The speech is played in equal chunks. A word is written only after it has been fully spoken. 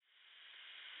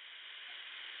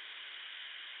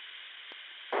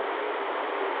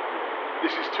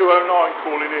This is 209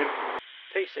 calling in.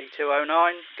 PC 209,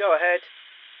 go ahead.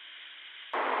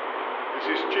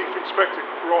 This is Chief Inspector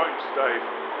Grimes, Dave.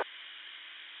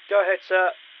 Go ahead, sir.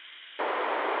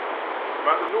 I'm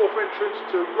at the north entrance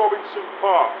to Robinson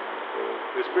Park.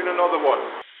 There's been another one.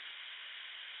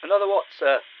 Another what,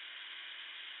 sir?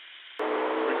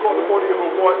 We've got the body of a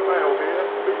white male here,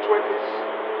 mid-20s,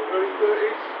 early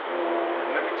 30s.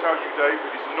 And let me tell you, Dave,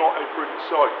 it is not a pretty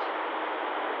sight.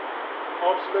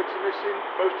 Arms and legs are missing,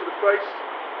 most of the face.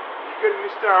 You getting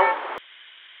this down?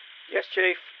 Yes,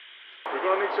 Chief. We're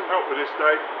going to need some help with this,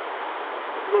 Dave.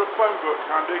 Have you got a phone book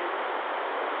handy?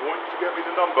 I want you to get me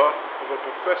the number of a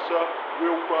Professor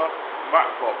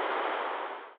Matlock.